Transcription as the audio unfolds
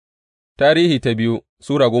Tarihi ta biyu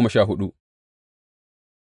Sura 14.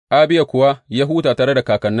 Abiya kuwa ya huta tare da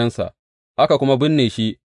kakanninsa, aka kuma binne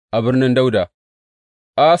shi a birnin Dawuda.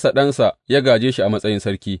 Asa ɗansa ya gāje shi a matsayin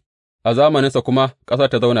sarki, a zamaninsa kuma ƙasar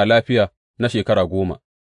ta zauna lafiya na shekara 10.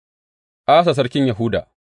 Asa sarkin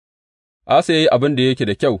Yahuda. Asa ya yi abin da yake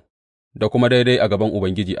da kyau da kuma daidai a gaban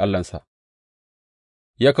Ubangiji Allahnsa,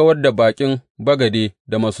 ya kawar da baƙin bagade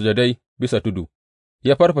da masujadai bisa tudu,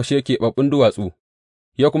 ya farfashe keɓaɓɓun duwatsu,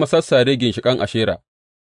 ya kuma sassare ginshiƙan Ashera,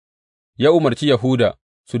 ya umarci Yahuda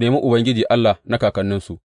su nemi Ubangiji Allah na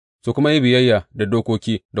kakanninsu, su kuma yi biyayya da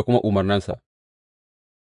dokoki da kuma umarnansa,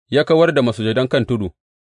 ya kawar da masujadan kan tudu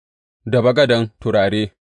da bagaden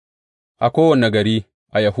turare a kowane gari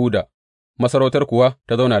a Yahuda, masarautar kuwa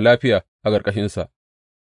ta zauna lafiya a ƙarƙashinsa,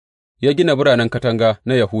 ya gina biranen katanga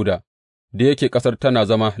na Yahuda, da yake ƙasar tana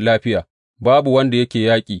zama lafiya, babu wanda yake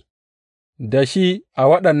yaƙi da shi a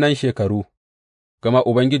waɗannan shekaru, gama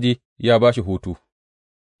Ubangiji ya ba shi hutu.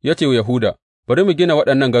 Ya ce wa Yahuda, Bari mu gina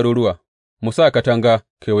waɗannan garuruwa, mu sa katanga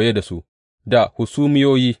kewaye da su, da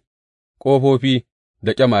husumiyoyi, ƙofofi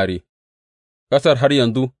da ƙyamare, ƙasar har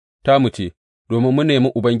yanzu tamu ce, domin mun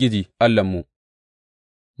nemi Ubangiji Allahnmu,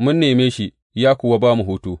 mun neme shi ya kuwa ba mu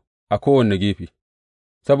hutu a kowane gefe,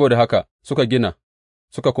 saboda haka suka gina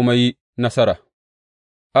suka kuma yi nasara.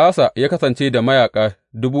 Asa ya kasance da mayaƙa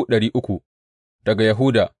 300,000 daga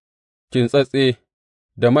Yahuda, kintsatse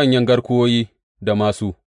da manyan garkuwoyi da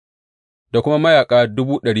māsu, da kuma mayaƙa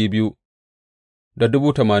 200,000 da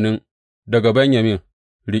 80,000 daga Benyamin,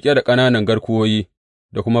 riƙe da ƙananan garkuwoyi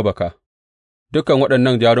da kuma baka, dukan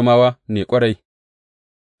waɗannan jarumawa ne ƙwarai.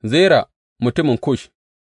 Zera mutumin Kush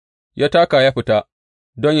ya taka ya fita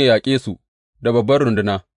don yă yaƙe su da babbar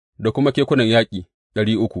runduna da kuma kekunan yaƙi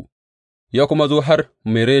 300, ya kuma zo har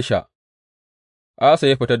Maresha. Asa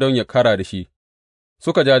ya fita don yă kara da shi,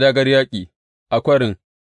 suka ja dāgār yaƙi a kwarin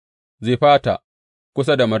Zefata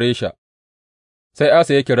kusa da Maresha. Sai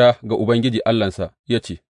Asa ya kira ga Ubangiji Allahnsa ya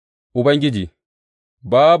ce, Ubangiji,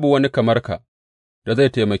 babu wani kamar ka da zai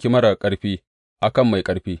taimaki marar ƙarfi a kan mai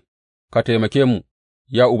ƙarfi, ka taimake mu,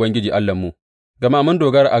 ya Ubangiji Allahnmu, gama mun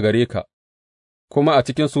dogara a gare ka, kuma a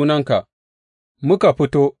cikin sunanka muka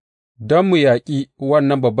fito don mu yaƙi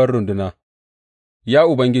wannan babbar runduna. Ya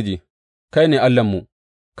Ubangiji, kai ne Allahnmu,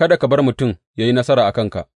 kada ka bar mutum ya yi nasara a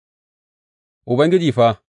kanka. Ubangiji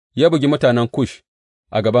fa ya bugi mutanen Kush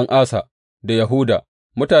a gaban Asa da Yahuda,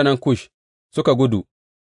 mutanen Kush suka gudu,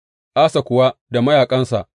 Asa kuwa da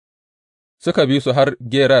mayaƙansa suka bi su har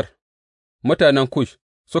Gerar, mutanen Kush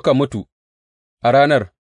suka mutu a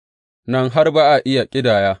ranar nan har ba a iya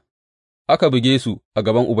ƙidaya, aka buge su a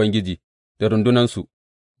gaban Ubangiji da rundunansu.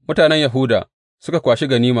 Mutanen Yahuda suka kwashi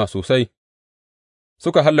ganima sosai,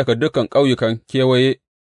 suka hallaka dukan ƙauyukan kewaye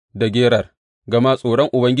da Gerar, gama tsoron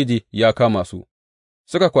Ubangiji ya kama su,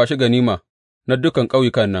 suka kwashi ganima na dukan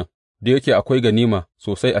ƙauyukan nan, da yake akwai ganima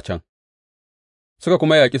sosai a can. Suka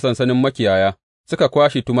kuma yaƙi sansanin makiyaya, suka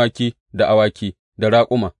kwashe tumaki da awaki da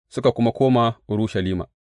raƙuma, suka kuma koma Urushalima.